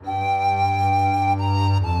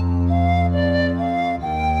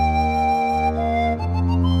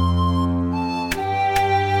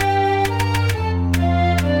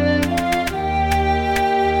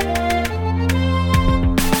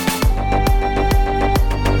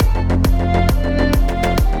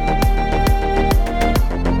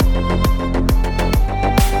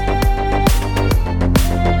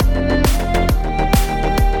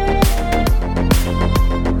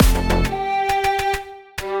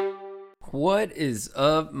What is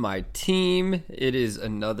up, my team? It is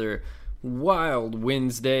another wild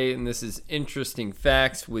Wednesday, and this is Interesting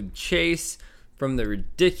Facts with Chase from the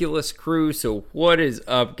Ridiculous Crew. So what is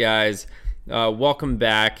up, guys? Welcome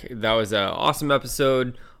back. That was an awesome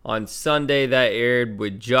episode on Sunday that aired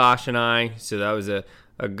with Josh and I, so that was a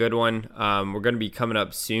good one. We're going to be coming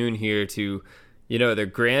up soon here to, the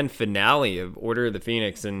grand finale of Order of the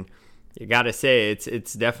Phoenix, and you got to say,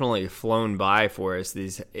 it's definitely flown by for us.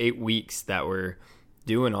 These 8 weeks that we're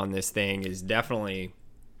doing on this thing is definitely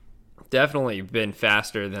been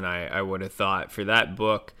faster than I would have thought. For that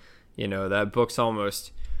book, that book's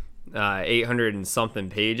almost 800 and something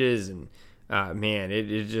pages, and man,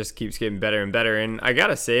 it just keeps getting better and better. And I got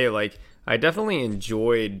to say, I definitely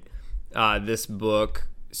enjoyed this book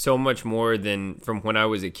so much more than from when I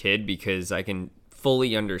was a kid, because I can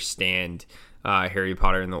fully understand Harry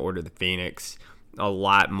Potter and the Order of the Phoenix a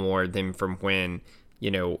lot more than from when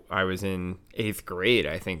I was in 8th grade,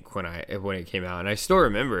 I think, when it came out. And I still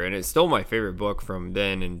remember, and it's still my favorite book from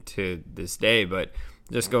then and to this day. But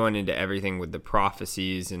just going into everything with the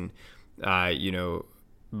prophecies and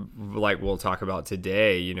like we'll talk about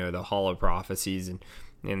today, the Hall of Prophecies and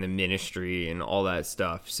the ministry and all that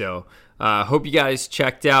stuff. So hope you guys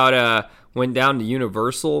checked out, went down to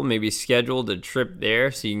Universal, maybe scheduled a trip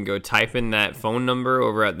there so you can go type in that phone number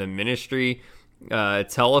over at the ministry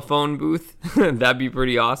telephone booth. That'd be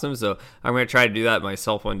pretty awesome. So I'm going to try to do that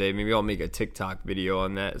myself one day. Maybe I'll make a TikTok video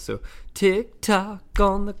on that. So tick-tock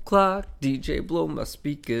on the clock, DJ blow my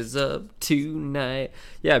speakers up tonight.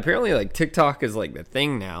 Yeah, apparently TikTok is the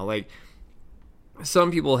thing now.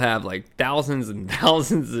 Some people have thousands and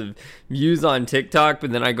thousands of views on TikTok,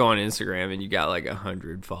 but then I go on Instagram and you got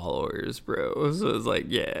 100 followers, bro. So it's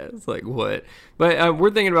what? But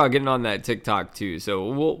we're thinking about getting on that TikTok too.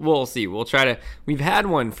 So we'll see. We'll try to. We've had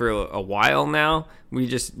one for a while now. We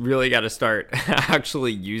just really got to start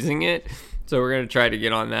actually using it. So we're gonna try to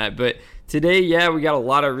get on that. But today, we got a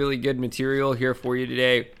lot of really good material here for you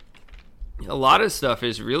today. A lot of stuff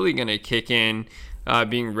is really gonna kick in.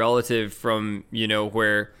 Being relative from,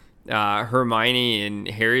 where Hermione and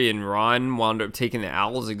Harry and Ron wound up taking the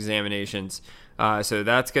Owls examinations. So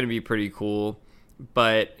that's going to be pretty cool.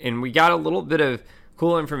 And we got a little bit of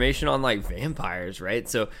cool information on vampires, right?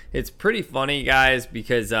 So it's pretty funny, guys,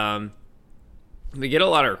 because we get a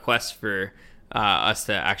lot of requests for us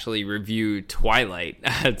to actually review Twilight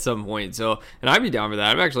at some point. So, and I'd be down for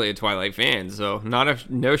that. I'm actually a Twilight fan, so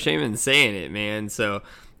no shame in saying it, man. So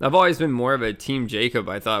I've always been more of a Team Jacob,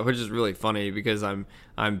 I thought, which is really funny because I'm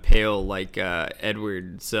pale like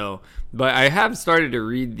Edward. So, but I have started to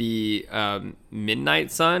read the Midnight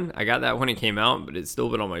Sun. I got that when it came out, but it's still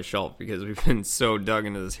been on my shelf because we've been so dug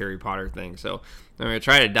into this Harry Potter thing. So I'm gonna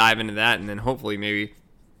try to dive into that, and then hopefully maybe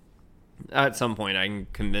at some point I can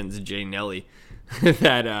convince Jay Nelly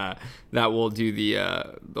that we'll do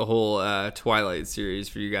the whole Twilight series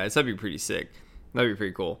for you guys. That'd be pretty sick. That'd be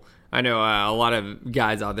pretty cool. I know a lot of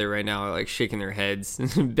guys out there right now are shaking their heads,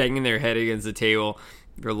 banging their head against the table.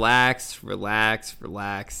 Relax, relax,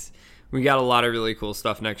 relax. We got a lot of really cool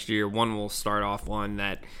stuff next year. One will start off one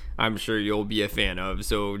that I'm sure you'll be a fan of.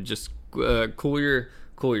 So just cool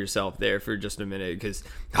yourself there for just a minute, because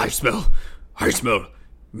I smell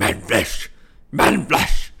man flesh.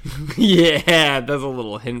 Yeah, that's a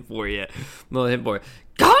little hint for you.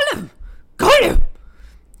 Gollum.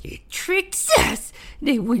 You tricked us.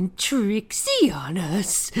 They went tricksy on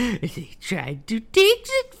us. They tried to take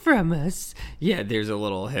it from us. Yeah, there's a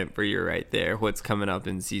little hint for you right there. What's coming up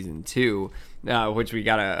in season 2, which we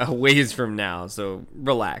got a ways from now. So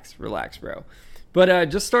relax, bro. But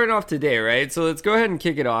just starting off today, right? So let's go ahead and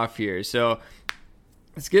kick it off here. So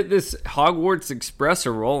let's get this Hogwarts Express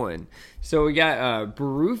rolling. So we got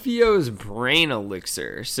Barufio's Brain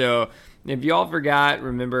Elixir. So if y'all forgot,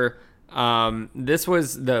 remember, this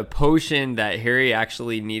was the potion that Harry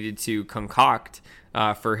actually needed to concoct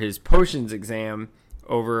for his potions exam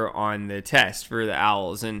over on the test for the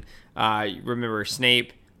Owls. And remember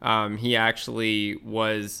Snape, he actually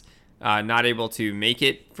was not able to make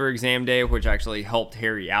it for exam day, which actually helped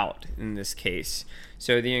Harry out in this case.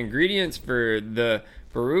 So the ingredients for the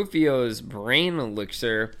Barufio's Brain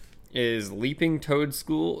Elixir is leaping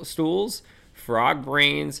toadstools, frog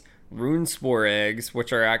brains, rune spore eggs,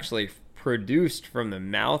 which are actually produced from the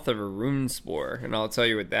mouth of a rune spore, and I'll tell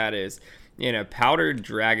you what that is, in a powdered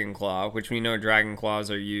dragon claw, which we know dragon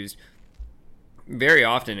claws are used very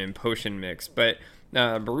often in potion mix. But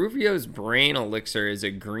Barufio's Brain Elixir is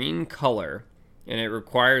a green color, and it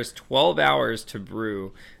requires 12 hours to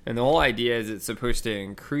brew, and the whole idea is it's supposed to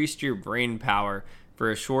increase your brain power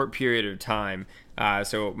for a short period of time,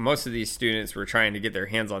 So most of these students were trying to get their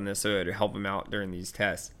hands on this so it would help them out during these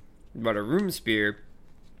tests. But a room spear,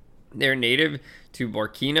 they're native to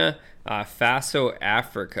Burkina Faso,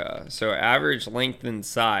 Africa. So average length and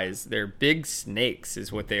size, they're big snakes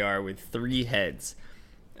is what they are with 3 heads.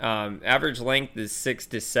 Average length is 6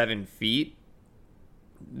 to 7 feet.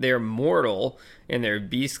 They're mortal, and their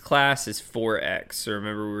beast class is 4X. So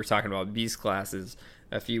remember, we were talking about beast classes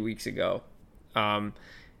a few weeks ago.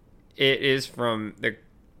 It is from the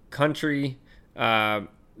country,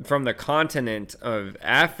 from the continent of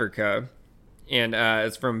Africa, and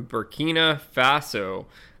it's from Burkina Faso.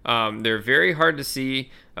 They're very hard to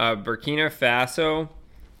see. Burkina Faso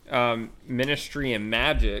Ministry of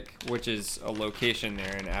Magic, which is a location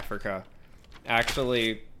there in Africa,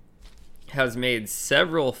 actually has made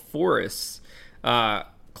several forests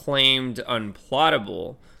claimed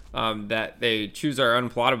unplottable, that they choose are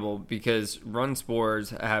unplottable because run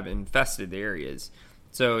spores have infested the areas.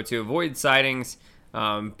 So to avoid sightings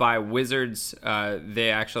by wizards,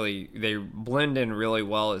 they blend in really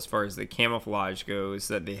well as far as the camouflage goes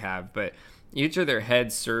that they have, but each of their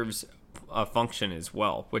heads serves a function as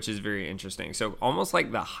well, which is very interesting. So almost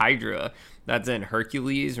like the Hydra that's in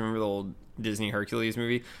Hercules. Remember the old Disney Hercules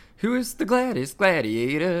movie? Who is the gladdest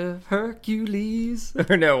gladiator? Hercules.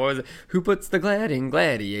 Or no, what was it? Who puts the glad in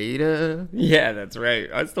gladiator? Yeah, that's right.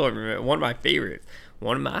 I still remember. One of my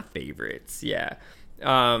favorites. Yeah.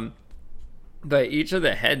 But each of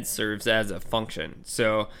the heads serves as a function.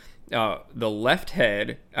 So the left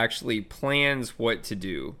head actually plans what to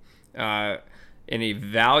do and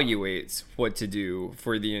evaluates what to do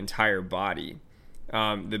for the entire body.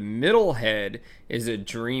 The middle head is a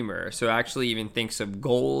dreamer, so actually even thinks of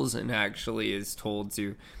goals and actually is told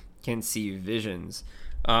to conceive visions.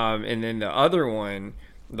 And then the other one,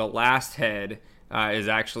 the last head, is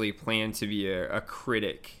actually planned to be a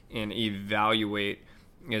critic and evaluate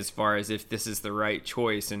as far as if this is the right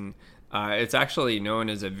choice. And it's actually known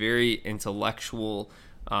as a very intellectual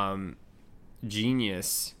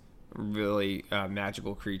genius, really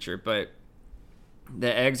magical creature. But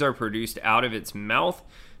the eggs are produced out of its mouth,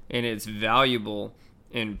 and it's valuable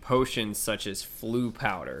in potions such as flu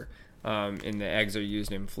powder. And the eggs are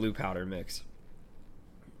used in flu powder mix.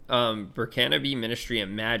 Burkinabe Ministry of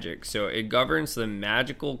Magic. So it governs the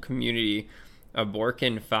magical community of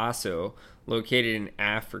Burkina Faso, located in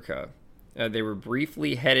Africa. They were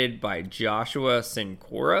briefly headed by Joshua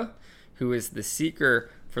Senkora, who is the seeker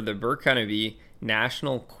for the Burkinabe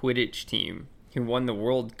national Quidditch team, who won the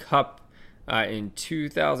World Cup in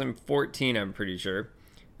 2014, I'm pretty sure.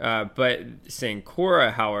 But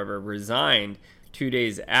Senkora, however, resigned 2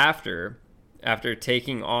 days after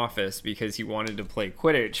taking office because he wanted to play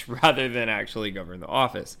Quidditch rather than actually govern the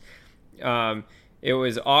office. It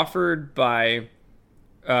was offered by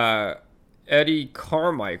Eddie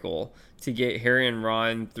Carmichael to get Harry and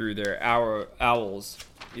Ron through their owls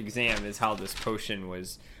exam, is how this potion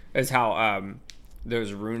was, is how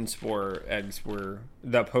those rune spore eggs were,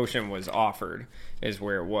 the potion was offered, is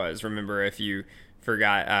where it was. Remember, if you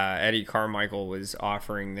forgot, Eddie Carmichael was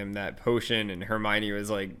offering them that potion, and Hermione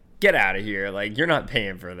was like, get out of here, like, you're not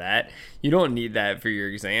paying for that, you don't need that for your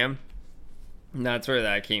exam. And that's where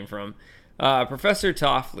that came from. Professor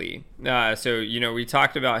Toffley, so we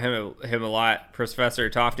talked about him a lot. Professor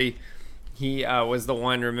Toffley, he was the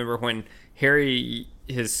one, remember when Harry,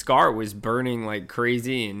 his scar was burning like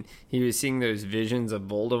crazy, and he was seeing those visions of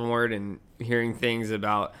Voldemort and hearing things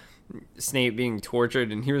about Snape being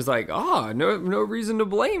tortured, and he was like, no reason to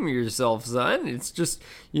blame yourself, son, it's just,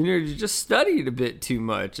 you just studied a bit too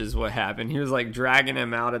much is what happened. He was like dragging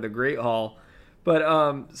him out of the Great Hall.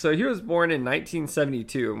 But so he was born in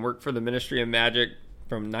 1972 and worked for the Ministry of Magic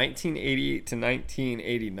from 1988 to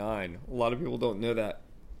 1989. A lot of people don't know that.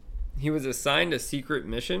 He was assigned a secret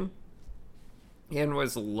mission and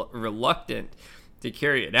was reluctant to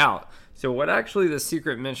carry it out. So what actually the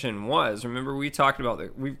secret mission was, remember we've talked about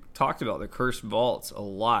the cursed vaults a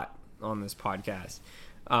lot on this podcast,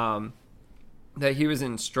 that he was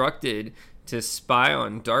instructed to spy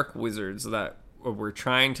on dark wizards that were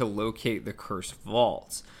trying to locate the cursed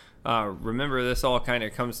vaults. Remember, this all kind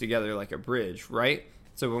of comes together like a bridge, right?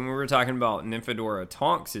 So when we were talking about Nymphadora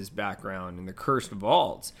Tonks' background and the cursed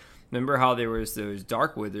vaults, remember how there was those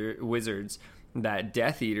dark wizards that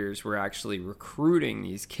Death Eaters were actually recruiting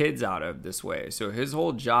these kids out of this way. So his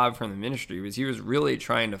whole job from the ministry was he was really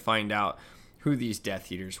trying to find out who these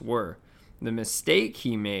Death Eaters were. The mistake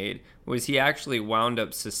he made was he actually wound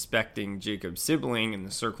up suspecting Jacob's sibling in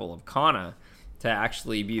the Circle of Kana to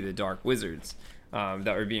actually be the dark wizards that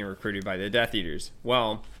were being recruited by the Death Eaters.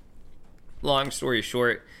 Well, long story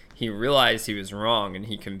short, he realized he was wrong and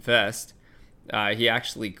he confessed. He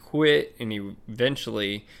actually quit, and he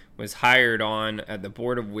eventually was hired on at the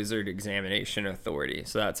Board of Wizard Examination Authority.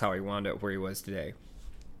 So that's how he wound up where he was today.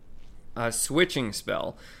 A switching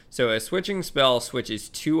spell. So a switching spell switches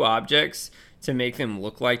two objects to make them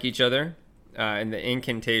look like each other. And the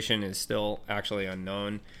incantation is still actually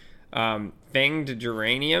unknown. Fanged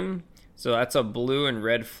geranium. So that's a blue and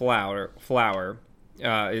red flower.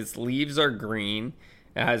 Its leaves are green.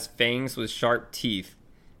 It has fangs with sharp teeth.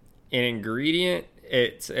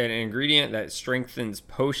 It's an ingredient that strengthens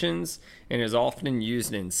potions and is often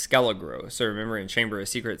used in Skelligro. So remember in Chamber of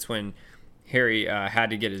Secrets when Harry had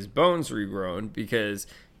to get his bones regrown because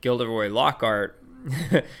Gilderoy Lockhart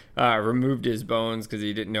removed his bones because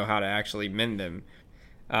he didn't know how to actually mend them.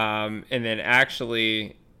 And then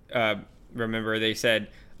actually, remember they said,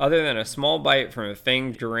 other than a small bite from a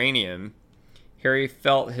fanged geranium, Harry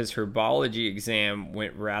felt his herbology exam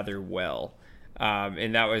went rather well.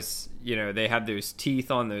 And that was, they have those teeth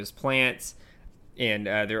on those plants, and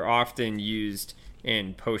they're often used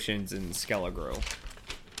in potions and Skelligro.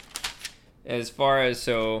 As far as,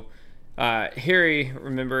 Harry,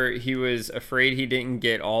 remember, he was afraid he didn't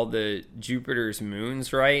get all the Jupiter's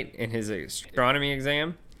moons right in his astronomy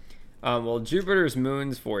exam. Jupiter's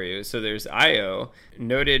moons for you. So there's Io,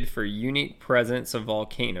 noted for unique presence of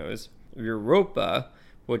volcanoes. Europa,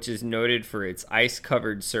 which is noted for its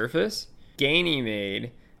ice-covered surface.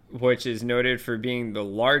 Ganymede, which is noted for being the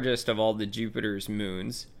largest of all the Jupiter's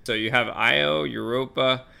moons. So you have Io,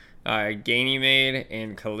 Europa, Ganymede,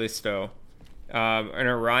 and Callisto. An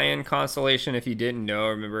Orion constellation, if you didn't know,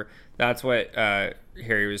 remember, that's what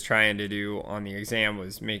Harry was trying to do on the exam,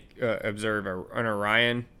 was observe an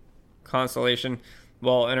Orion constellation.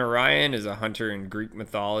 Well, an Orion is a hunter in Greek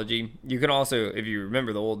mythology. You can also, if you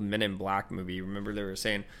remember the old Men in Black movie, remember they were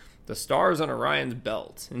saying, the stars on Orion's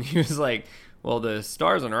belt. And he was like, well, the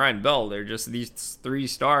stars on Orion's belt, they're just these three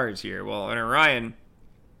stars here. Well, an Orion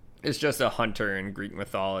is just a hunter in Greek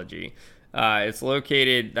mythology.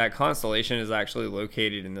 That constellation is actually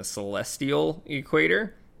located in the celestial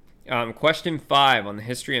equator. Question 5 on the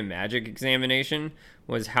History of Magic examination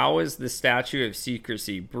was, how was the Statute of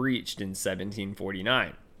Secrecy breached in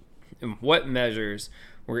 1749? And what measures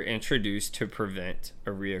were introduced to prevent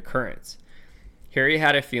a reoccurrence? Harry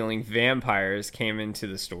had a feeling vampires came into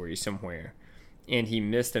the story somewhere, and he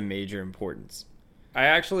missed a major importance. I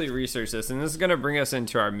actually researched this, and this is going to bring us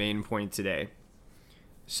into our main point today.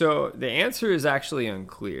 So the answer is actually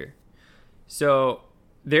unclear. So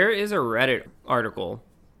there is a Reddit article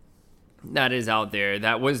that is out there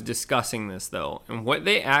that was discussing this, though, and what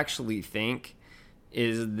they actually think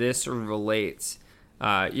is this relates.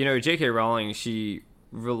 J.K. Rowling, she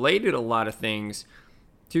related a lot of things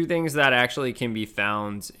to things that actually can be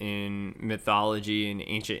found in mythology and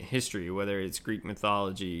ancient history, whether it's Greek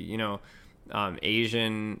mythology,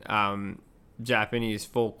 Asian, Japanese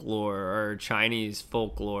folklore, or Chinese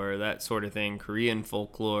folklore, that sort of thing, Korean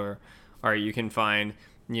folklore, or you can find,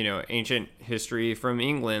 ancient history from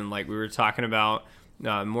England, like we were talking about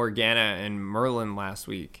Morgana and Merlin last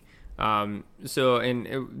week.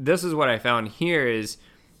 This is what I found here is,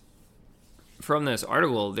 from this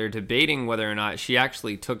article, they're debating whether or not she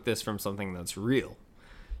actually took this from something that's real.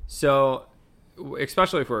 So,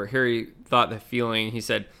 especially for Harry he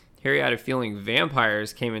said, Harry had a feeling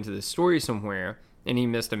vampires came into the story somewhere, and he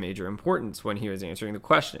missed a major importance when he was answering the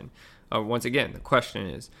question. Once again, the question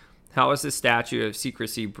is, how was the Statute of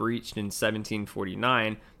Secrecy breached in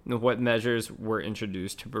 1749, and what measures were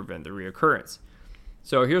introduced to prevent the reoccurrence?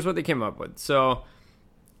 So here's what they came up with. So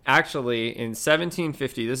actually, in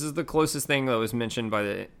 1750, this is the closest thing that was mentioned by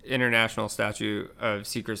the International Statute of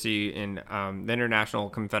Secrecy in the International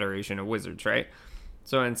Confederation of Wizards, right?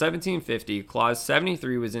 So in 1750, Clause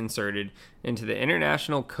 73 was inserted into the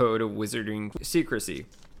International Code of Wizarding Secrecy,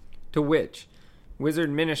 to which wizard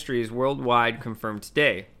ministries worldwide confirm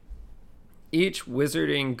today. Each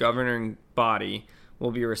wizarding governing body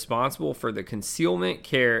will be responsible for the concealment,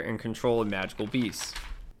 care, and control of magical beasts,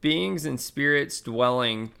 beings and spirits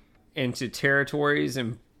dwelling into territories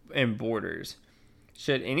and borders.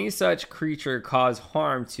 Should any such creature cause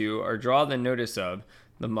harm to or draw the notice of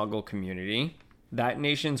the Muggle community, that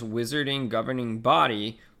nation's wizarding governing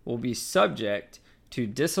body will be subject to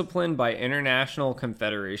discipline by International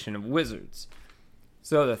Confederation of Wizards.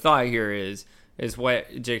 So the thought here is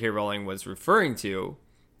what J.K. Rowling was referring to,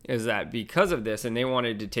 is that because of this, and they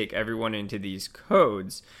wanted to take everyone into these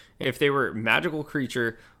codes, if they were a magical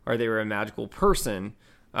creature or they were a magical person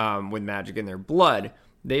with magic in their blood,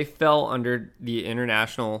 they fell under the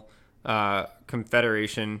International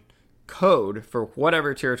Confederation code for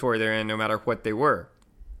whatever territory they're in, no matter what they were.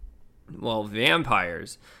 Well,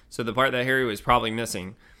 vampires. So the part that Harry was probably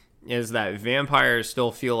missing is that vampires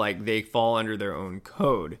still feel like they fall under their own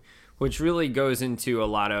code, which really goes into a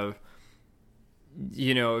lot of,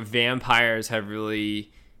 vampires have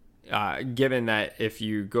really, given that if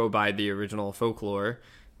you go by the original folklore,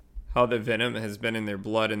 how the venom has been in their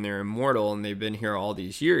blood and they're immortal and they've been here all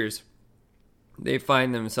these years, they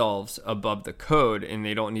find themselves above the code and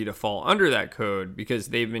they don't need to fall under that code because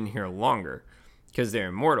they've been here longer because they're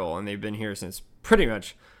immortal and they've been here since pretty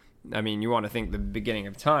much, you want to think the beginning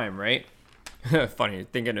of time, right? Funny,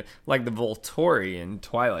 thinking like the Volturi in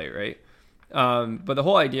Twilight, right? But the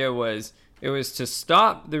whole idea was it was to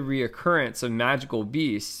stop the reoccurrence of magical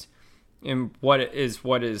beasts and what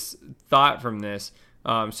is thought from this.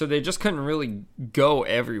 So they just couldn't really go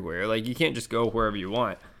everywhere. Like you can't just go wherever you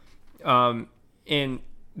want. And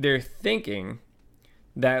they're thinking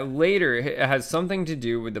that later it has something to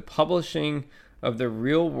do with the publishing of the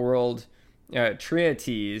real world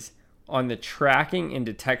treatise on the tracking and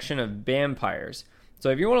detection of vampires. So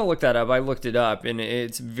if you want to look that up, I looked it up, and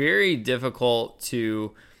it's very difficult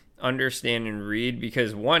to understand and read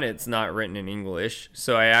because, one, it's not written in English.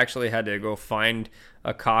 So I actually had to go find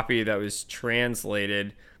a copy that was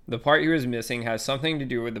translated. The part he was missing has something to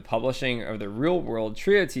do with the publishing of the real world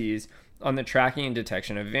treatise on the tracking and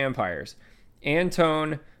detection of vampires.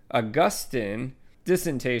 Anton Augustin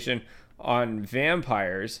dissertation on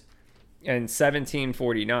vampires in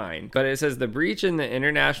 1749. But it says the breach in the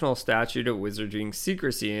International Statute of Wizarding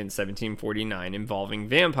Secrecy in 1749 involving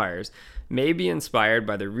vampires may be inspired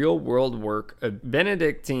by the real world work of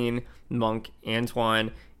Benedictine monk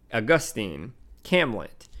Antoine Augustin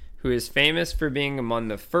Camlet, who is famous for being among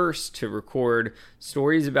the first to record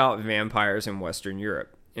stories about vampires in Western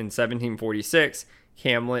Europe. In 1746,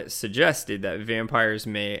 Camlet suggested that vampires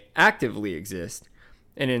may actively exist,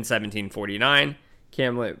 and in 1749,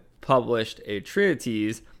 Camlet published a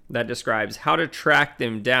treatise that describes how to track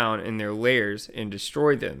them down in their lairs and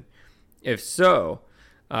destroy them. If so,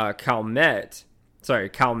 Calmet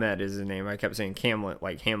is his name. I kept saying Camlet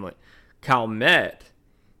like Hamlet. Calmet,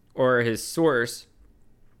 or his source,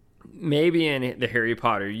 may be in the Harry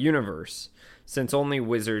Potter universe, since only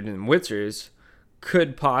wizards and witches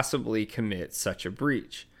could possibly commit such a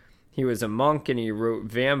breach. He was a monk and he wrote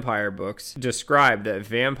vampire books, described that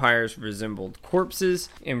vampires resembled corpses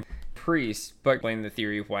and priests, but explained the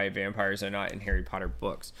theory of why vampires are not in Harry Potter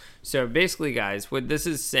books. So basically, guys, what this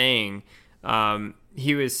is saying,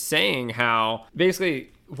 he was saying how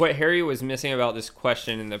basically what Harry was missing about this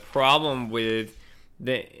question and the problem with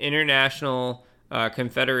the International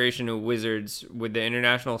Confederation of Wizards with the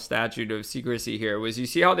International Statute of Secrecy here was, you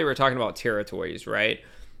see how they were talking about territories, right?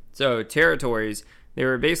 So territories, they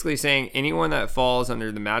were basically saying anyone that falls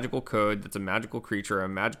under the magical code, that's a magical creature, a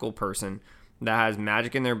magical person that has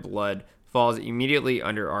magic in their blood, falls immediately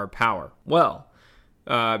under our power. Well,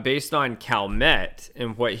 based on Calmet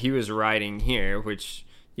and what he was writing here, which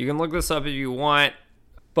you can look this up if you want,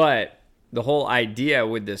 but the whole idea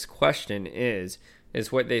with this question is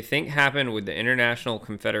what they think happened with the International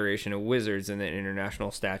Confederation of Wizards and the International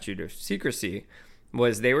Statute of Secrecy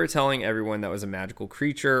was they were telling everyone that was a magical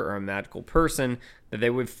creature or a magical person that they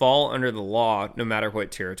would fall under the law no matter what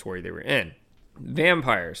territory they were in.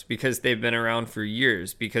 Vampires, because they've been around for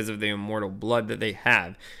years, because of the immortal blood that they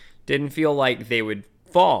have, didn't feel like they would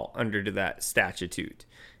fall under that statute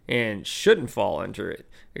and shouldn't fall under it,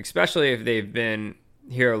 especially if they've been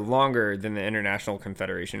here longer than the International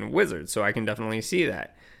Confederation of Wizards. So I can definitely see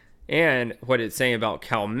that. And what it's saying about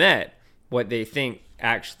Calmet, what they think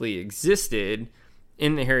actually existed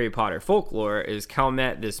in the Harry Potter folklore is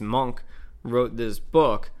Calmet, this monk, wrote this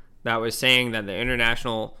book that was saying that the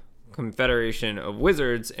International Confederation of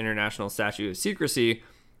Wizards, International Statute of Secrecy,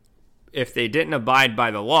 if they didn't abide by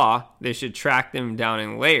the law, they should track them down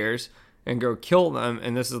in layers and go kill them,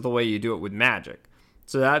 and this is the way you do it with magic.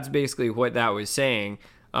 So that's basically what that was saying,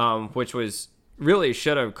 which was really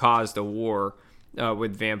should have caused a war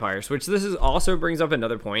with vampires, which this is also brings up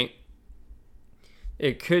another point.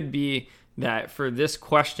 It could be that for this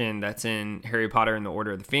question that's in Harry Potter and the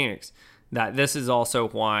Order of the Phoenix, that this is also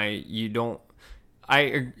why you don't...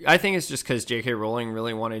 I think it's just because J.K. Rowling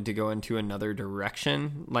really wanted to go into another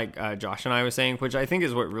direction, like Josh and I was saying, which I think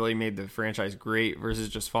is what really made the franchise great versus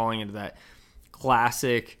just falling into that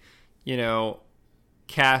classic,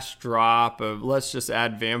 cash drop of let's just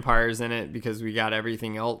add vampires in it because we got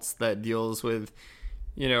everything else that deals with,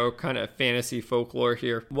 kind of fantasy folklore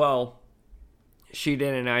here. Well, she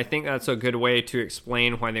didn't, and I think that's a good way to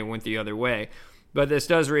explain why they went the other way. But this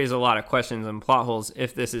does raise a lot of questions and plot holes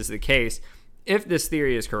if this is the case. If this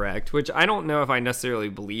theory is correct, which I don't know if I necessarily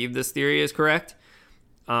believe this theory is correct,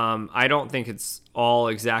 I don't think it's all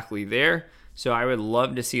exactly there. So I would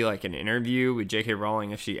love to see like an interview with J.K.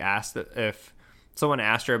 Rowling if someone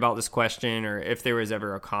asked her about this question, or if there was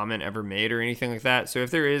ever a comment ever made or anything like that. So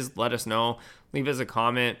if there is, let us know. Leave us a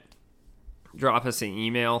comment, drop us an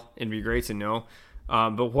email. It'd be great to know.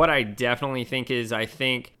 But what I definitely think is, I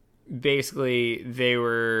think basically they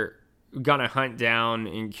were gonna hunt down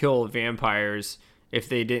and kill vampires if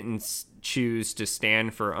they didn't choose to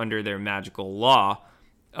stand for under their magical law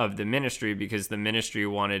of the Ministry, because the Ministry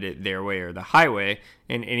wanted it their way or the highway,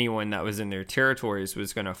 and anyone that was in their territories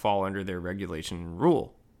was going to fall under their regulation and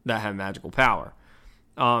rule that had magical power.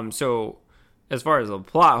 So as far as a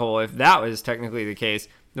plot hole, if that was technically the case,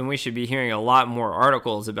 then we should be hearing a lot more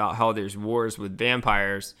articles about how there's wars with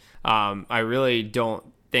vampires. I really don't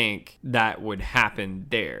think that would happen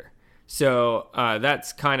there. So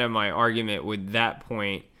that's kind of my argument with that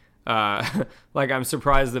point. Like, I'm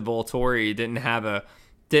surprised the Volturi didn't have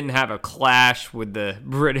a clash with the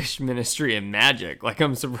British Ministry of Magic. Like,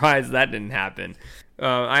 I'm surprised that didn't happen.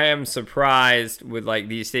 I am surprised with like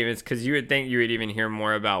these statements, because you would think you would even hear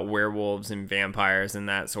more about werewolves and vampires and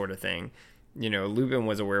that sort of thing. You know, Lupin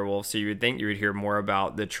was a werewolf, so you would think you would hear more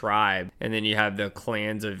about the tribe, and then you have the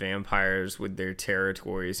clans of vampires with their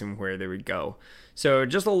territories and where they would go. So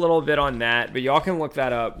just a little bit on that, but y'all can look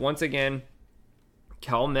that up. Once again,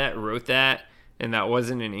 Calmette wrote that, and that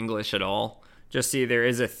wasn't in English at all. Just see, there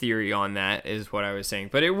is a theory on that, is what I was saying.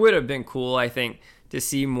 But it would have been cool, I think, to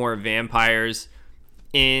see more vampires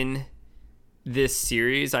in this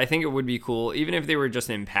series. I think it would be cool, even if they were just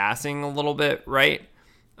in passing a little bit, right?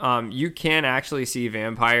 You can actually see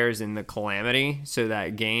vampires in the Calamity. So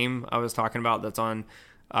that game I was talking about that's on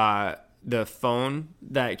the phone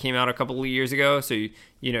that came out a couple of years ago. So,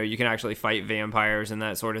 you know, you can actually fight vampires and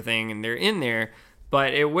that sort of thing. And they're in there.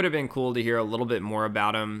 But it would have been cool to hear a little bit more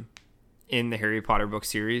about them in the Harry Potter book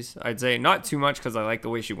series. I'd say not too much, because I like the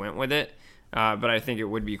way she went with it. But I think it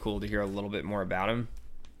would be cool to hear a little bit more about him.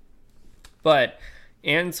 But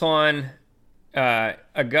Anton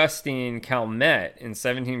Augustine Calmette, in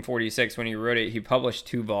 1746, when he wrote it, he published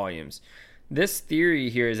 2 volumes. This theory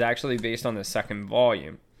here is actually based on the second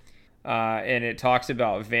volume. And it talks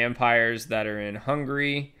about vampires that are in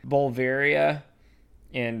Hungary, Bulgaria,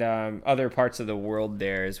 and other parts of the world.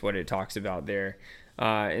 There is what it talks about there.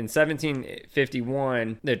 In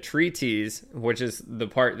 1751, the treatise, which is the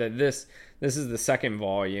part that this is the second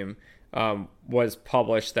volume, was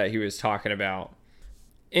published that he was talking about.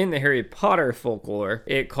 In the Harry Potter folklore,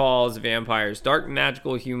 it calls vampires dark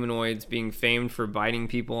magical humanoids being famed for biting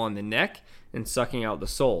people on the neck and sucking out the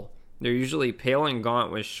soul. They're usually pale and gaunt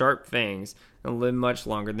with sharp fangs and live much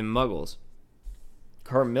longer than muggles.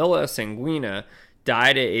 Carmilla Sanguina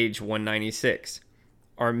died at age 196.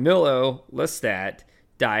 Armillo Lestat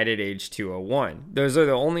died at age 201. Those are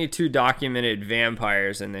the only 2 documented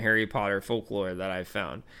vampires in the Harry Potter folklore that I've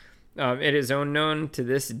found. It is unknown to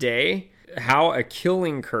this day how a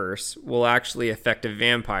killing curse will actually affect a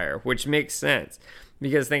vampire, which makes sense.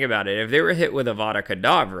 Because think about it, if they were hit with Avada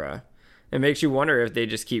Kedavra, it makes you wonder if they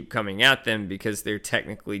just keep coming at them because they're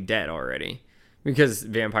technically dead already. Because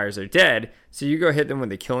vampires are dead, so you go hit them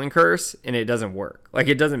with a killing curse, and it doesn't work. Like,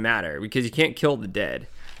 it doesn't matter, because you can't kill the dead,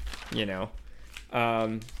 you know.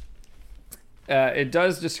 It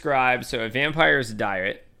does describe, so a vampire's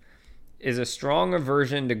diet is a strong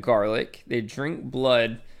aversion to garlic. They drink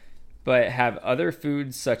blood, but have other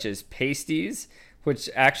foods such as pasties, which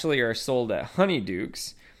actually are sold at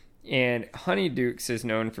Honeydukes. And Honeydukes is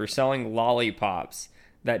known for selling lollipops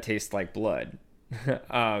that taste like blood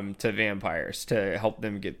to vampires to help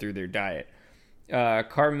them get through their diet.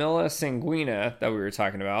 Carmilla Sanguina, that we were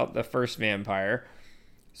talking about, the first vampire.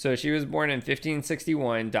 So she was born in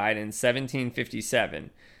 1561, died in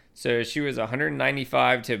 1757. So she was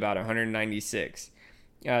 195 to about 196.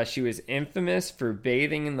 She was infamous for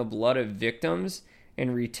bathing in the blood of victims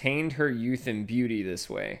and retained her youth and beauty this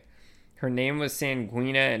way. Her name was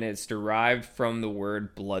Sanguina, and it's derived from the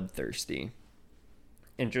word bloodthirsty.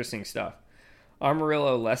 Interesting stuff.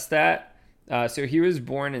 Amarillo Lestat. So he was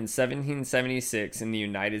born in 1776 in the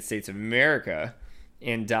United States of America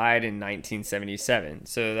and died in 1977.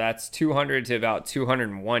 So that's 200 to about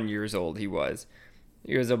 201 years old he was.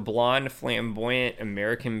 He was a blonde, flamboyant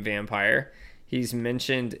American vampire. He's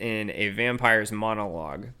mentioned in A Vampire's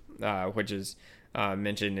Monologue, which is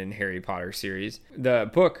mentioned in Harry Potter series. The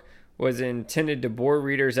book was intended to bore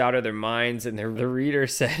readers out of their minds, and the reader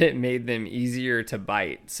said it made them easier to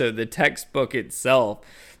bite. So the textbook itself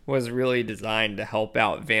was really designed to help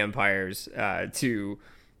out vampires to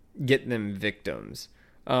get them victims.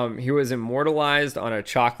 He was immortalized on a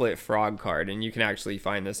chocolate frog card, and you can actually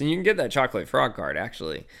find this. And you can get that chocolate frog card,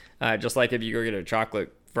 actually. Just like if you go get a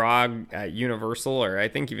chocolate frog at Universal, or I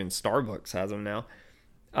think even Starbucks has them now.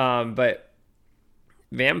 But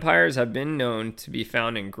vampires have been known to be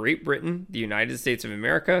found in Great Britain, the United States of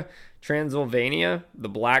America, Transylvania, the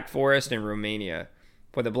Black Forest, and Romania.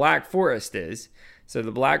 What the Black Forest is, so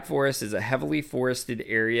the Black Forest is a heavily forested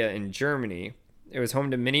area in Germany. It was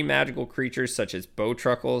home to many magical creatures such as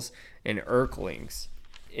bowtruckles and Erklings.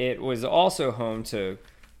 It was also home to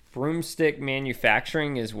broomstick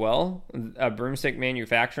manufacturing as well, a broomstick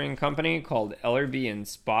manufacturing company called Ellerby and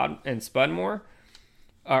Spudmore.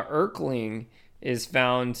 Erkling is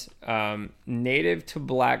found native to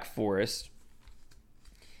Black Forest,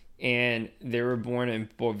 and they were born in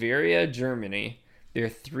Bavaria, Germany. They're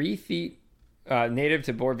 3 feet, native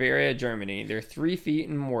to Bavaria, Germany. They're 3 feet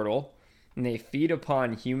immortal, and they feed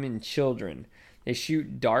upon human children. They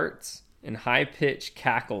shoot darts and high-pitched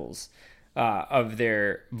cackles of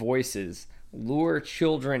their voices, lure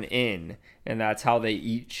children in, and that's how they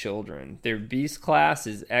eat children. Their beast class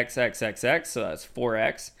is XXXX, so that's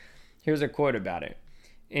 4X. Here's a quote about it.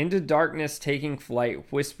 Into darkness taking flight,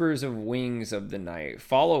 whispers of wings of the night.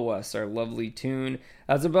 Follow us, our lovely tune,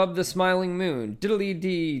 as above the smiling moon.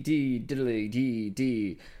 Diddly-dee-dee,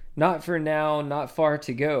 diddly-dee-dee. Not for now, not far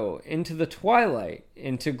to go. Into the twilight,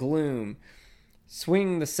 into gloom.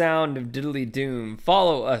 Swing the sound of diddly-doom.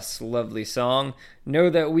 Follow us, lovely song. Know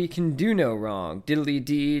that we can do no wrong.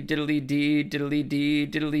 Diddly-dee, diddly-dee, diddly-dee,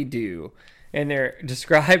 diddly-doo. And they're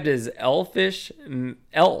described as elfish,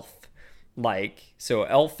 elf-like, so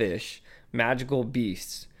elfish, magical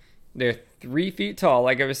beasts. They're 3 feet tall,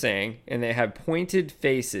 like I was saying, and they have pointed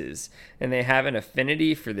faces, and they have an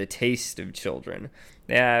affinity for the taste of children.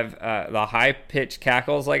 They have the high-pitched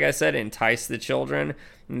cackles, like I said, entice the children,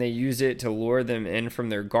 and they use it to lure them in from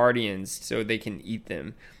their guardians so they can eat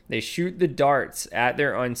them. They shoot the darts at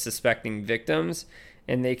their unsuspecting victims,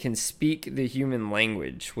 and they can speak the human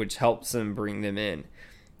language, which helps them bring them in.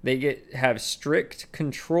 They have strict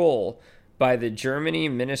control by the Germany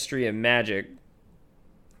Ministry of Magic,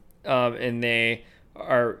 and they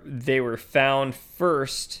were found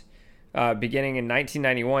first beginning in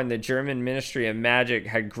 1991. The German Ministry of Magic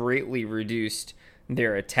had greatly reduced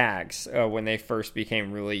their attacks when they first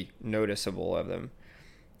became really noticeable of them.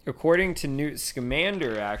 According to Newt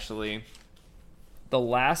Scamander, actually, the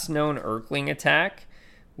last known Erkling attack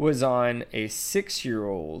was on a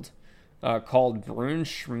 6-year-old called Brun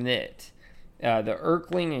Schmidt. The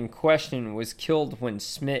Erkling in question was killed when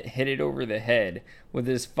Schmidt hit it over the head with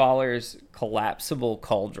his father's collapsible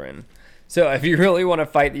cauldron. So if you really want to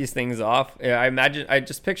fight these things off, I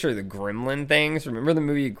just picture the Gremlin things. Remember the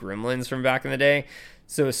movie Gremlins from back in the day?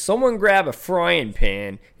 So someone grab a frying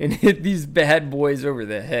pan and hit these bad boys over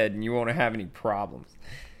the head, and you won't have any problems.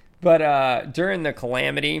 But during the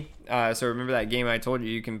Calamity, so remember that game I told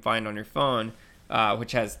you can find on your phone,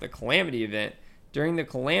 which has the Calamity event. During the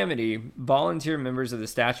Calamity, volunteer members of the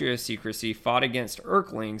Statue of Secrecy fought against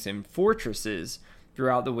Erklings in fortresses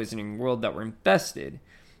throughout the Wizarding World that were infested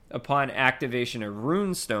upon activation of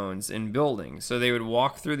rune stones in buildings. So they would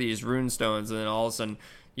walk through these rune stones, and then all of a sudden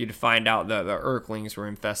you'd find out that the Erklings were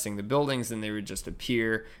infesting the buildings, and they would just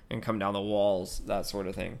appear and come down the walls, that sort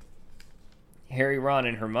of thing. Harry, Ron,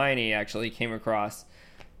 and Hermione actually came across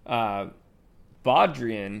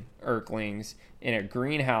Bodrian Erklings in a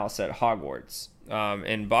greenhouse at Hogwarts.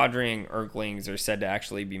 And Bodrian Erklings are said to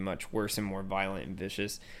actually be much worse and more violent and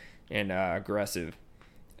vicious and aggressive.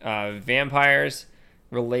 Vampires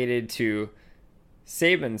related to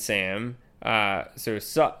Sabon Sam,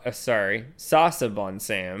 Sasabon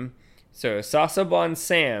Sam. So Sasabon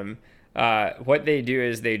Sam, what they do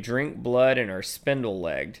is they drink blood and are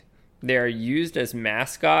spindle-legged. They are used as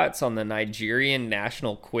mascots on the Nigerian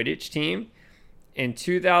national Quidditch team. In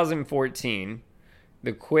 2014,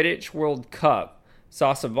 the Quidditch World Cup,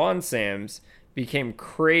 Sasabon Sams became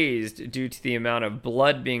crazed due to the amount of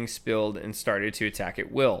blood being spilled and started to attack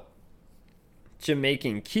at will.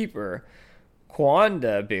 Jamaican keeper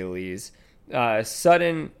Kwanda Bailey's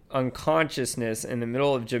sudden unconsciousness in the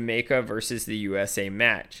middle of Jamaica versus the USA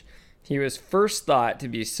match. He was first thought to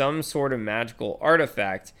be some sort of magical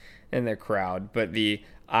artifact in the crowd, but the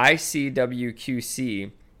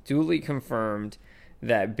ICWQC duly confirmed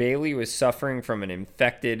that Bailey was suffering from an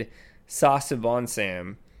infected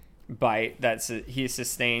Sasabonsam bite that he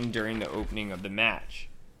sustained during the opening of the match.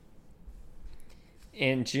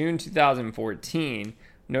 In June 2014,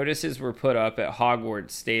 notices were put up at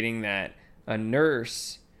Hogwarts stating that a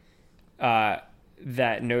nurse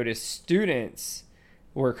that noticed students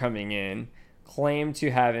were coming in claimed to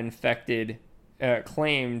have infected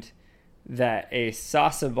claimed that a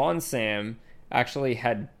Sasabonsam actually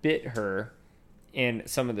had bit her, and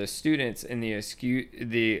some of the students in the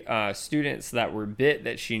students that were bit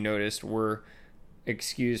that she noticed were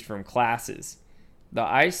excused from classes. The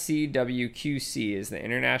ICWQC is the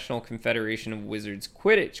International Confederation of Wizards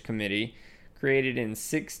Quidditch Committee, created in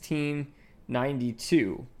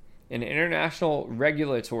 1692, an international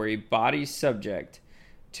regulatory body subject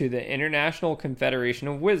to the International Confederation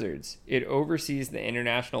of Wizards. It oversees the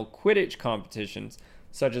international Quidditch competitions,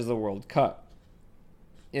 such as the World Cup.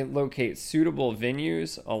 It locates suitable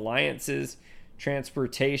venues, alliances,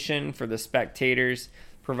 transportation for the spectators,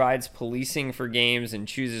 provides policing for games, and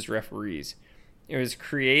chooses referees. It was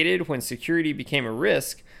created when security became a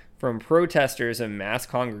risk from protesters and mass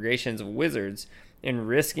congregations of wizards and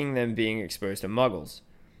risking them being exposed to muggles.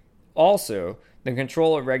 Also, the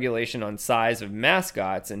control of regulation on size of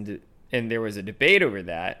mascots, and there was a debate over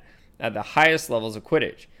that at the highest levels of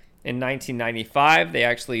Quidditch. In 1995, they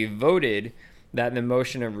actually voted that the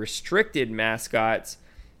motion of restricted mascots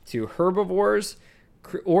to herbivores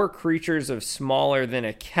or creatures of smaller than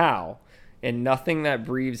a cow, and nothing that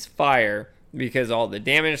breathes fire, because all the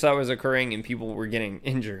damage that was occurring and people were getting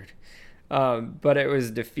injured. But it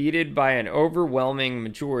was defeated by an overwhelming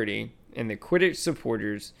majority, and the Quidditch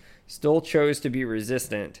supporters still chose to be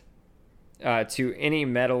resistant to any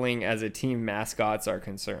meddling as a team mascots are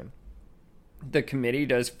concerned. The committee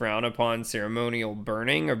does frown upon ceremonial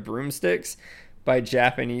burning of broomsticks by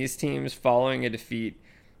Japanese teams following a defeat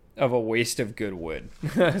of a waste of good wood.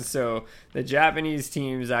 So the Japanese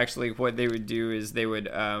teams, actually what they would do is they would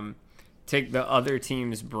take the other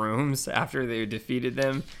team's brooms after they defeated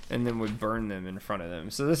them and then would burn them in front of them.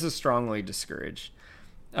 So this is strongly discouraged.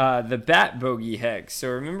 The Bat Bogey Hex. So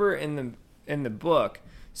remember in the book,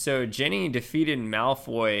 so Ginny defeated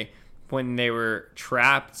Malfoy when they were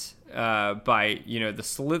trapped by, the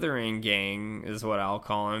Slytherin gang is what I'll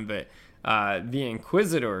call them, but the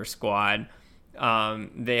Inquisitor squad,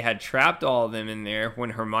 they had trapped all of them in there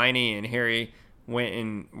when Hermione and Harry went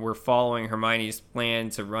and were following Hermione's plan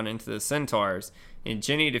to run into the Centaurs, and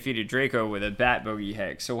Ginny defeated Draco with a Bat Bogey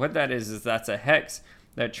Hex. So what that is that's a hex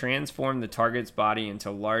that transformed the target's body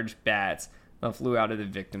into large bats that flew out of the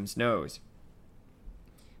victim's nose.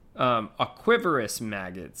 Aquivorous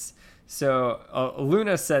maggots. So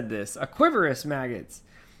Luna said this. Aquivorous maggots,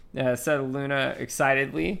 said Luna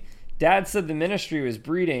excitedly. Dad said the Ministry was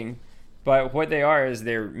breeding, but what they are is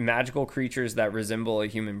they're magical creatures that resemble a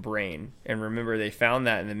human brain. And remember, they found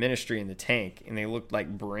that in the Ministry in the tank, and they looked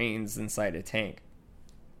like brains inside a tank.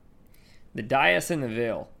 The Dais in the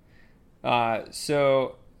Veil.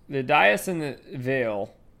 So the Dais in the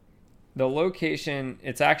Veil, the location,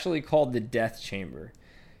 it's actually called the Death Chamber.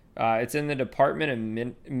 It's in the Department of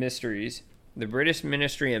Mysteries, the British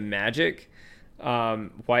Ministry of Magic,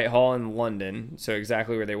 Whitehall in London, so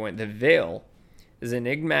exactly where they went. The Veil is an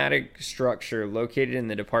enigmatic structure located in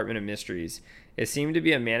the Department of Mysteries. It seemed to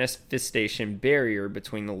be a manifestation barrier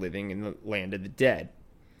between the living and the land of the dead.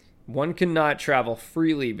 One cannot travel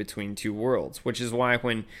freely between two worlds, which is why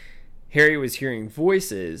when Harry was hearing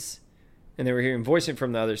voices, and they were hearing voices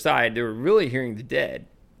from the other side, they were really hearing the dead,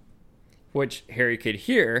 which Harry could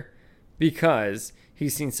hear because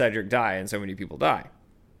he's seen Cedric die and so many people die.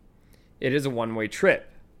 It is a one-way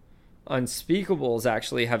trip. Unspeakables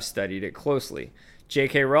actually have studied it closely.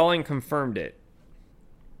 J.K. Rowling confirmed it,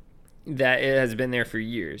 that it has been there for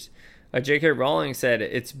years. J.K. Rowling said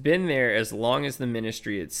it's been there as long as the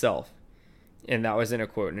Ministry itself, and that was in a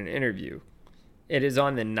quote in an interview. It is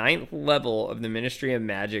on the 9th level of the Ministry of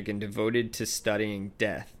Magic and devoted to studying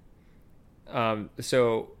death. Once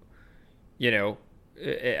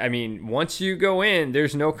you go in,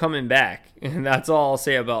 there's no coming back. And that's all I'll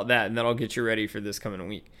say about that. And that'll get you ready for this coming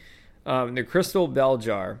week. The Crystal Bell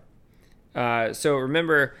Jar. So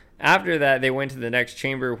remember, after that, they went to the next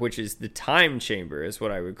chamber, which is the Time Chamber, is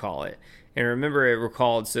what I would call it. And remember, it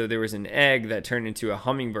recalled, so there was an egg that turned into a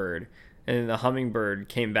hummingbird. And then the hummingbird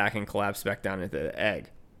came back and collapsed back down into the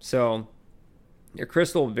egg. So the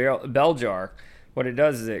Crystal Bell Jar, what it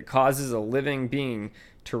does is it causes a living being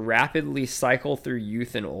to rapidly cycle through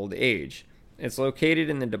youth and old age. It's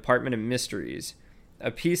located in the Department of Mysteries.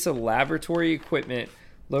 A piece of laboratory equipment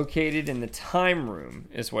located in the Time Room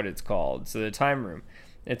is what it's called. So the Time Room.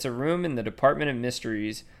 It's a room in the Department of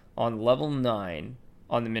Mysteries on level 9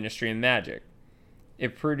 on the Ministry of Magic.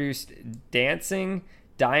 It produced dancing,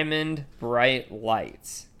 diamond, bright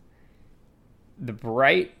lights. The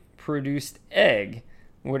bright produced egg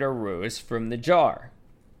would arise from the jar.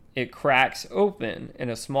 It cracks open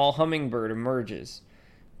and a small hummingbird emerges.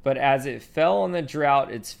 But as it fell on the draught,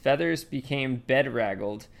 its feathers became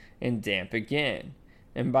bedraggled and damp again.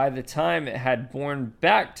 And by the time it had borne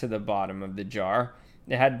back to the bottom of the jar,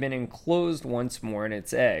 it had been enclosed once more in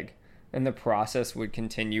its egg. And the process would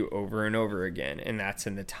continue over and over again. And that's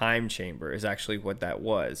in the time chamber, is actually what that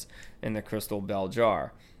was in the crystal bell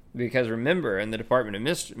jar. Because remember, in the Department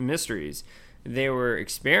of Mysteries, they were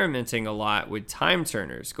experimenting a lot with time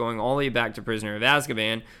turners, going all the way back to Prisoner of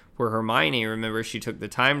Azkaban, where Hermione, remember, she took the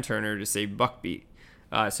time turner to save Buckbeak.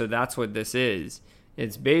 So that's what this is.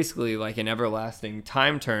 It's basically like an everlasting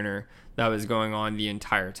time turner that was going on the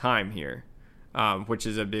entire time here, which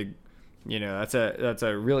is a big, that's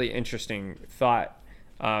a really interesting thought.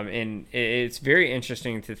 And it's very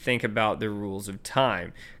interesting to think about the rules of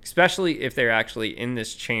time, especially if they're actually in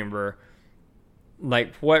this chamber,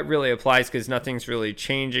 like what really applies, because nothing's really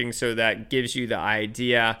changing. So that gives you the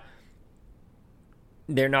idea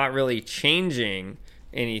they're not really changing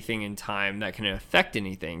anything in time that can affect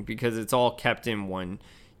anything, because it's all kept in one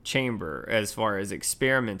chamber as far as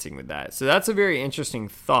experimenting with that. So that's a very interesting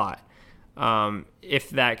thought. If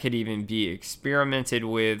that could even be experimented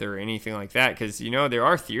with or anything like that, because there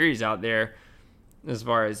are theories out there as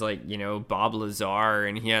far as Bob Lazar,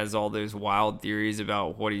 and he has all those wild theories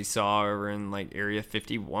about what he saw over in Area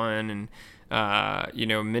 51, and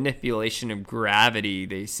manipulation of gravity,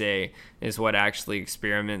 they say, is what actually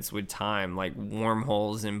experiments with time, like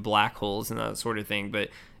wormholes and black holes and that sort of thing. But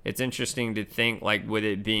it's interesting to think, with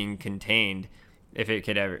it being contained, if it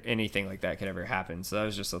could ever, anything like that could ever happen. So that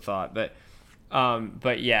was just a thought.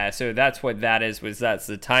 But yeah, so that's what that is, that's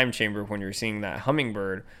the time chamber. When you're seeing that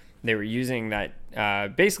hummingbird, they were using that,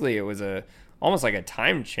 basically it was almost like a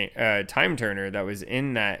time turner that was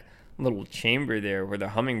in that little chamber there where the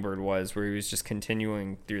hummingbird was, where he was just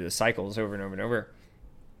continuing through the cycles over and over and over.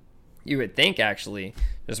 You would think, actually,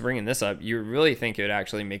 just bringing this up, you would really think it would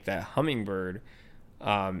actually make that hummingbird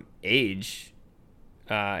age.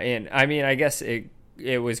 And I mean, I guess it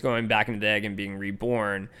was going back into the egg and being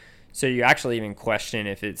reborn. So you actually even question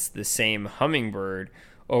if it's the same hummingbird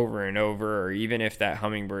over and over, or even if that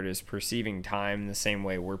hummingbird is perceiving time the same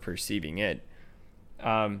way we're perceiving it.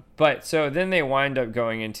 But so then they wind up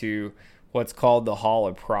going into what's called the Hall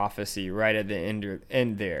of Prophecy right at the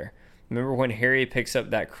end there. Remember when Harry picks up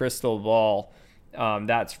that crystal ball,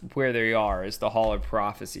 that's where they are, is the Hall of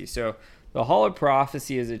Prophecy. So the Hall of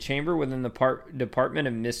Prophecy is a chamber within the Department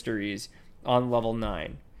of Mysteries on level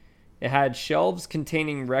 9. It had shelves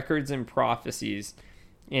containing records and prophecies,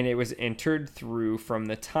 and it was entered through from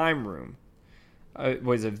the time room. It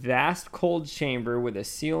was a vast cold chamber with a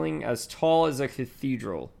ceiling as tall as a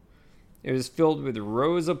cathedral. It was filled with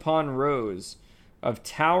rows upon rows of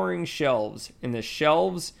towering shelves, and the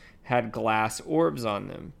shelves had glass orbs on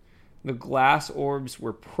them. The glass orbs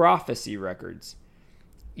were prophecy records.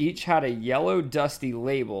 Each had a yellow dusty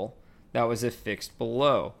label that was affixed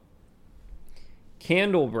below.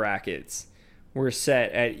 Candle brackets were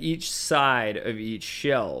set at each side of each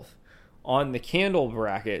shelf. On the candle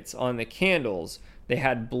brackets, on the candles, they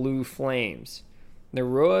had blue flames. The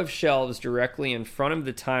row of shelves directly in front of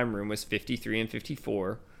the time room was 53 and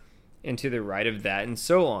 54, and to the right of that, and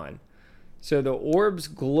so on. So the orbs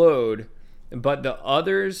glowed, but the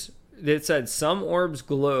others, it said some orbs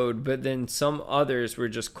glowed, but then some others were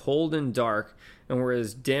just cold and dark and were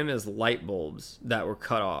as dim as light bulbs that were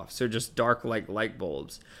cut off. So just dark like light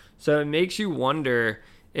bulbs. So it makes you wonder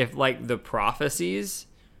if the prophecies,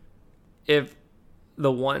 if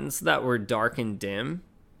the ones that were dark and dim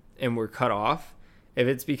and were cut off, if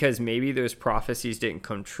it's because maybe those prophecies didn't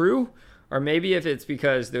come true, or maybe if it's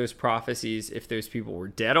because those prophecies, if those people were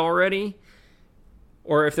dead already,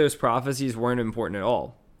 or if those prophecies weren't important at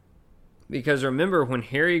all. Because remember, when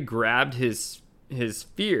Harry grabbed his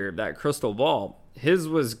sphere, that crystal ball, his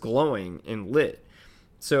was glowing and lit.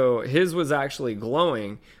 So his was actually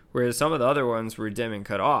glowing, whereas some of the other ones were dim and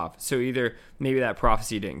cut off. So either maybe that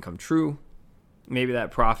prophecy didn't come true, maybe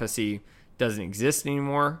that prophecy doesn't exist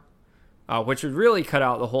anymore, which would really cut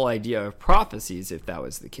out the whole idea of prophecies if that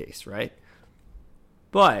was the case, right?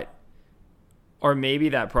 Or maybe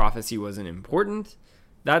that prophecy wasn't important.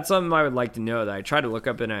 That's something I would like to know, that I tried to look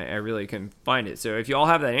up and I really couldn't find it. So if you all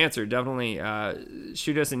have that answer, definitely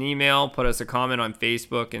shoot us an email, put us a comment on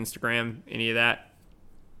Facebook, Instagram, any of that.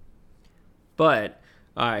 But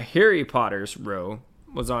Harry Potter's row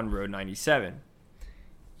was on row 97.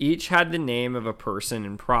 Each had the name of a person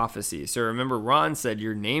in prophecy. So remember, Ron said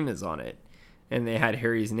your name is on it, and they had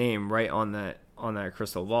Harry's name right on that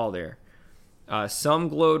crystal ball there. Some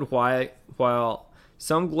glowed white, while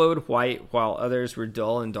others were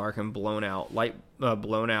dull and dark and blown out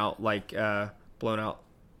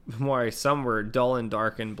why some were dull and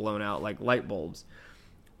dark and blown out like light bulbs.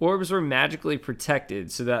 Orbs were magically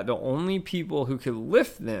protected so that the only people who could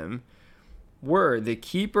lift them were the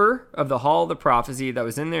keeper of the Hall of the Prophecy that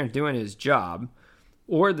was in there doing his job,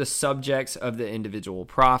 or the subjects of the individual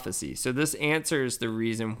prophecy. So this answers the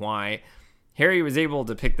reason why Harry was able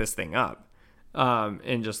to pick this thing up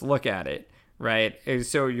and just look at it, right? And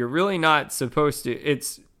so you're really not supposed to,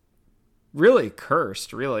 it's really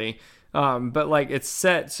cursed, really. But like it's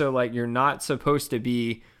set so like you're not supposed to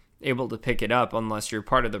be able to pick it up unless you're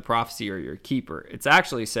part of the prophecy or your keeper. It's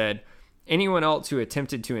actually said anyone else who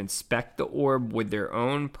attempted to inspect the orb with their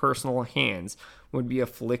own personal hands would be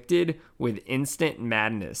afflicted with instant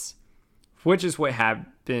madness, which is what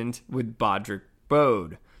happened with Bodrick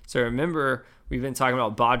Bode. So remember, we've been talking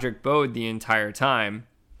about Bodrick Bode the entire time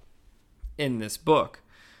in this book.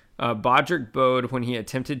 Bodrick Bode, when he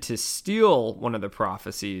attempted to steal one of the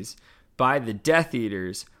prophecies by the Death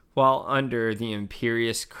Eaters while under the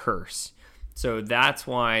Imperious Curse. So that's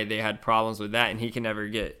why they had problems with that, and he can never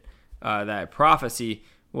get that prophecy,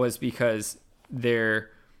 was because they're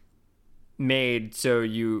made so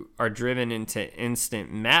you are driven into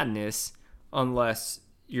instant madness unless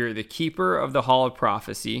you're the keeper of the Hall of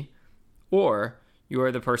Prophecy or you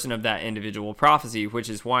are the person of that individual prophecy, which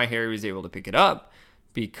is why Harry was able to pick it up,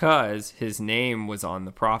 because his name was on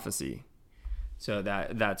the prophecy. So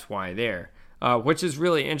that's why there. Which is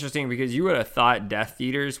really interesting, because you would have thought Death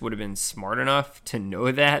Eaters would have been smart enough to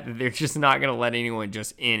know that they're just not going to let anyone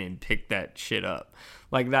just in and pick that shit up.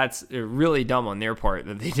 Like, that's really dumb on their part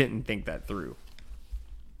that they didn't think that through.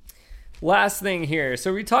 Last thing here.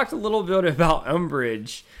 So we talked a little bit about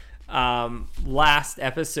Umbridge last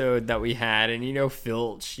episode that we had. And, you know,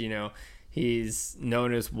 Filch, you know, he's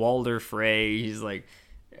known as Walder Frey. He's like,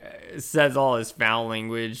 says all his foul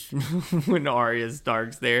language when Arya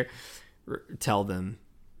Stark's there. Tell them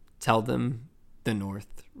the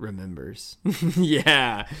North remembers.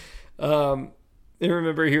 Yeah. I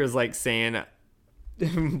remember he was like saying,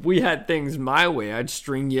 we had things my way, I'd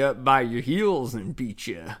string you up by your heels and beat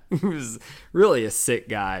you. He was really a sick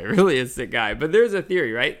guy. But there's a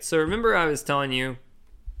theory, right? So remember I was telling you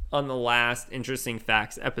on the last Interesting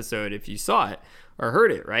Facts episode, if you saw it or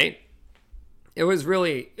heard it, right? It was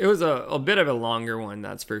a bit of a longer one,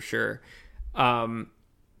 that's for sure.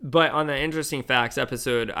 But on the Interesting Facts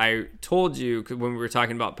episode, I told you when we were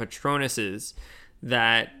talking about Patronuses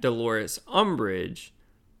that Dolores Umbridge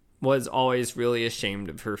was always really ashamed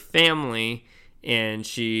of her family, and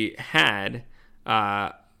she had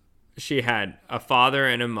a father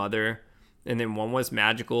and a mother, and then one was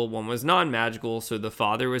magical, one was non-magical. So the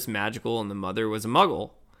father was magical and the mother was a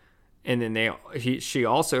muggle. And then she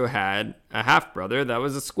also had a half-brother that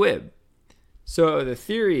was a squib. So the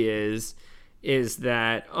theory is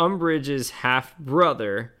that Umbridge's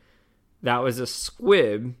half-brother that was a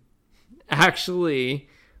squib actually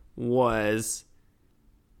was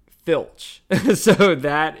Filch. So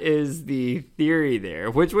that is the theory there,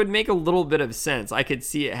 which would make a little bit of sense. I could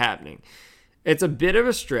see it happening. It's a bit of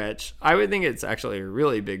a stretch. I would think it's actually a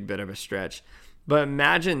really big bit of a stretch. But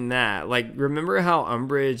imagine that. Like, remember how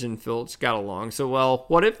Umbridge and Filch got along so well?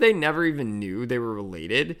 What if they never even knew they were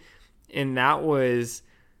related? And that was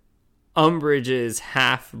Umbridge's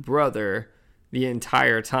half-brother the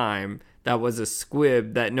entire time. That was a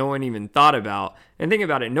squib that no one even thought about. And think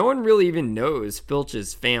about it, no one really even knows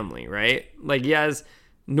Filch's family, right? Like, he has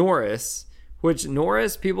Norris, which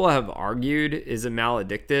Norris people have argued is a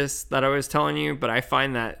maledictus that I was telling you, but I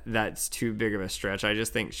find that that's too big of a stretch. I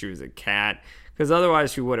just think she was a cat, because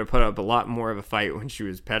otherwise she would have put up a lot more of a fight when she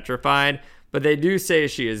was petrified. But they do say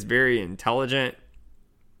she is very intelligent,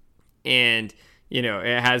 and you know,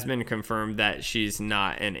 it has been confirmed that she's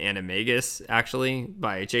not an animagus, actually,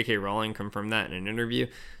 by J.K. Rowling, confirmed that in an interview.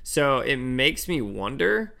 So it makes me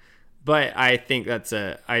wonder, but I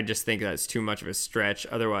just think that's too much of a stretch.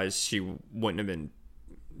 Otherwise, she wouldn't have been,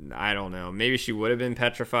 I don't know, maybe she would have been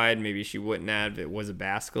petrified, maybe she wouldn't have. It was a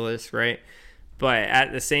basilisk, right? But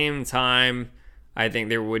at the same time, I think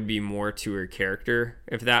there would be more to her character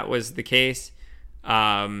if that was the case.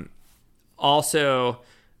 Also,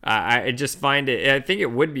 I just find I think it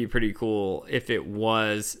would be pretty cool if it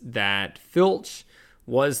was that Filch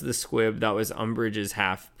was the squib that was Umbridge's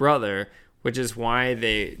half-brother, which is why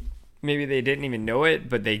maybe they didn't even know it,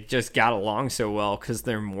 but they just got along so well because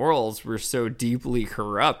their morals were so deeply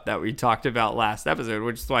corrupt that we talked about last episode,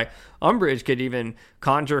 which is why Umbridge could even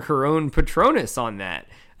conjure her own Patronus on that,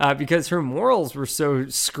 because her morals were so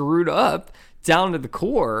screwed up down to the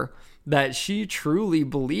core that she truly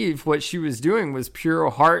believed what she was doing was pure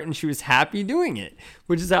heart and she was happy doing it,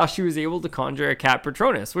 which is how she was able to conjure a cat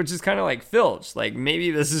Patronus, which is kind of like Filch. Like, maybe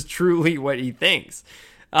this is truly what he thinks,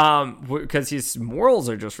 because his morals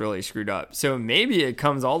are just really screwed up. So maybe it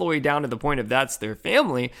comes all the way down to the point of that's their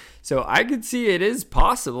family. So I could see it is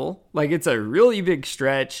possible. Like, it's a really big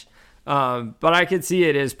stretch, but I could see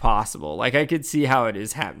it is possible. Like, I could see how it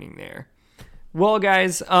is happening there. Well,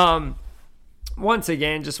 guys, once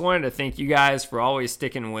again, just wanted to thank you guys for always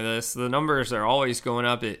sticking with us. The numbers are always going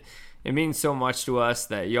up. It means so much to us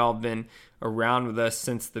that y'all have been around with us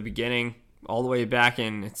since the beginning, all the way back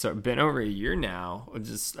in, it's been over a year now,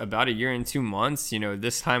 just about a year and 2 months. You know,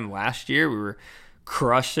 this time last year, we were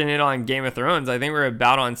crushing it on Game of Thrones. I think we're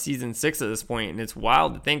about on season 6 at this point, and it's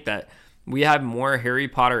wild to think that we have more Harry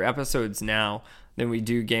Potter episodes now than we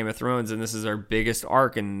do Game of Thrones, and this is our biggest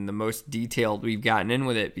arc and the most detailed we've gotten in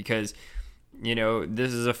with it, because you know,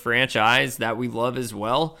 this is a franchise that we love as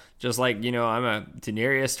well. Just like, you know, I'm a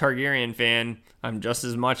Daenerys Targaryen fan. I'm just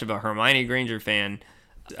as much of a Hermione Granger fan.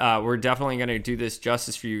 We're definitely going to do this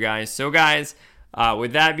justice for you guys. So, guys,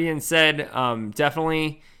 with that being said,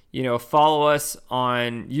 definitely, you know, follow us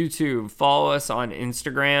on YouTube. Follow us on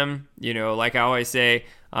Instagram. You know, like I always say,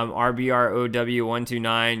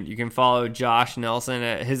 RBROW129. You can follow Josh Nelson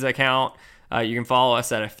at his account. You can follow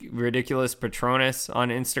us at Ridiculous Patronus on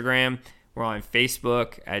Instagram. We're on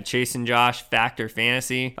Facebook at Chase and Josh Factor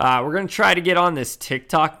Fantasy. We're going to try to get on this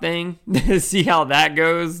TikTok thing to see how that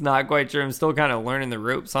goes. Not quite sure. I'm still kind of learning the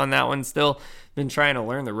ropes on that one still. Been trying to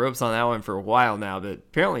learn the ropes on that one for a while now, but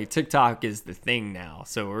apparently TikTok is the thing now.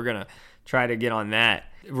 So we're going to try to get on that.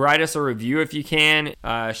 Write us a review if you can.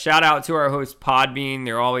 Shout out to our host Podbean.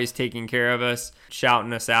 They're always taking care of us,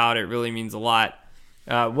 shouting us out. It really means a lot.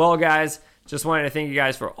 Well, guys, just wanted to thank you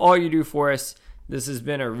guys for all you do for us. This has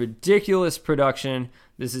been a ridiculous production.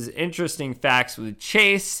 This is Interesting Facts with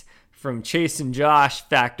Chase from Chase and Josh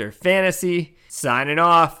Factor Fantasy. Signing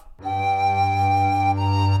off.